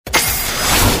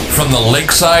from the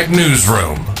Lakeside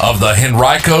Newsroom of the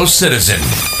Henrico Citizen,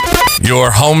 your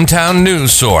hometown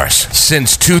news source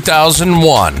since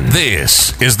 2001.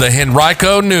 This is the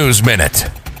Henrico News Minute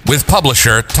with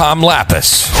publisher Tom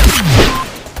Lappas.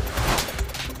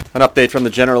 An update from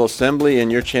the General Assembly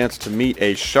and your chance to meet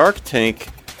a Shark Tank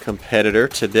competitor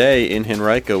today in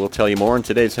Henrico. We'll tell you more in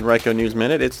today's Henrico News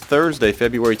Minute. It's Thursday,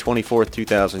 February 24th,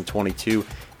 2022.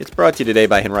 It's brought to you today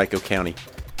by Henrico County.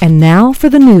 And now for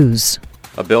the news.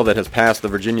 A bill that has passed the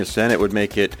Virginia Senate would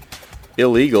make it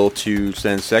illegal to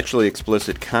send sexually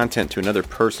explicit content to another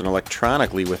person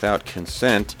electronically without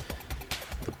consent.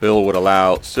 The bill would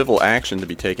allow civil action to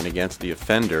be taken against the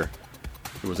offender.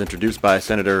 It was introduced by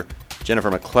Senator Jennifer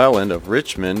McClelland of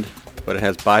Richmond, but it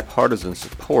has bipartisan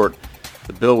support.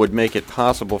 The bill would make it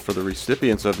possible for the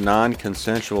recipients of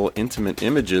non-consensual intimate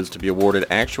images to be awarded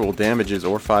actual damages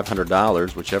or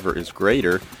 $500, whichever is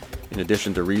greater, in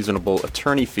addition to reasonable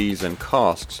attorney fees and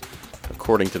costs.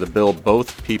 According to the bill,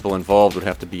 both people involved would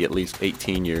have to be at least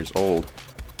 18 years old.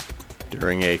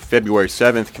 During a February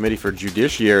 7th Committee for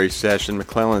Judiciary session,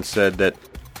 McClelland said that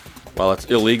while it's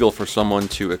illegal for someone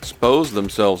to expose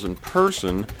themselves in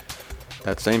person,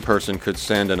 that same person could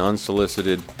send an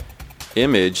unsolicited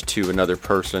image to another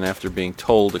person after being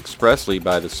told expressly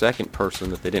by the second person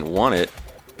that they didn't want it,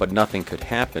 but nothing could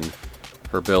happen.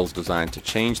 Her bill's designed to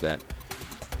change that.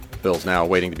 The bill's now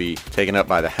waiting to be taken up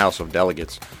by the House of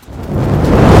Delegates.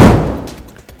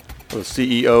 The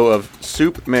CEO of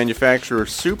soup manufacturer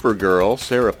Supergirl,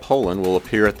 Sarah Poland, will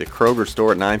appear at the Kroger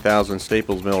store at 9000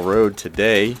 Staples Mill Road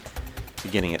today,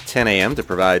 beginning at 10 a.m. to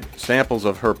provide samples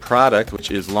of her product, which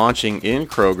is launching in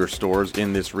Kroger stores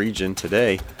in this region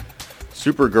today.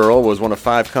 Supergirl was one of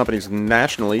 5 companies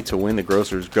nationally to win the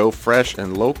grocer's Go Fresh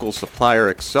and Local Supplier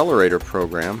Accelerator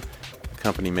program. The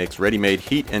company makes ready-made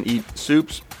heat and eat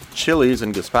soups, chilies,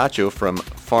 and gazpacho from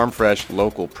farm-fresh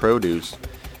local produce.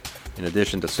 In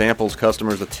addition to samples,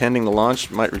 customers attending the launch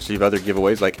might receive other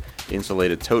giveaways like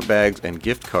insulated tote bags and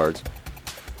gift cards.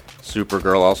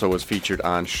 Supergirl also was featured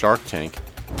on Shark Tank.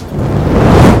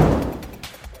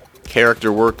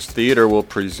 Character Works Theater will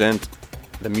present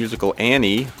the musical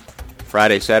Annie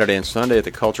Friday, Saturday, and Sunday at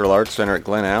the Cultural Arts Center at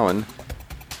Glen Allen.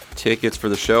 Tickets for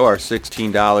the show are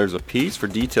 $16 a piece. For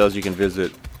details, you can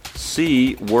visit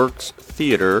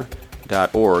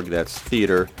cworkstheater.org. That's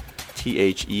theater,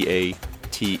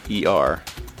 Theater.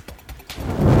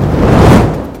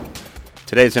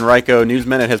 Today's Henrico News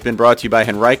Minute has been brought to you by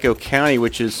Henrico County,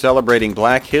 which is celebrating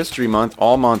Black History Month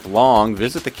all month long.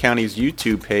 Visit the county's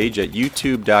YouTube page at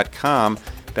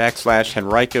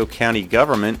youtube.com/Henrico County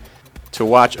Government to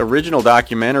watch original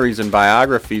documentaries and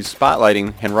biographies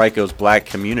spotlighting Henrico's black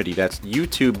community. That's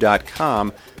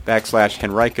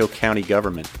youtube.com/Henrico County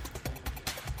Government.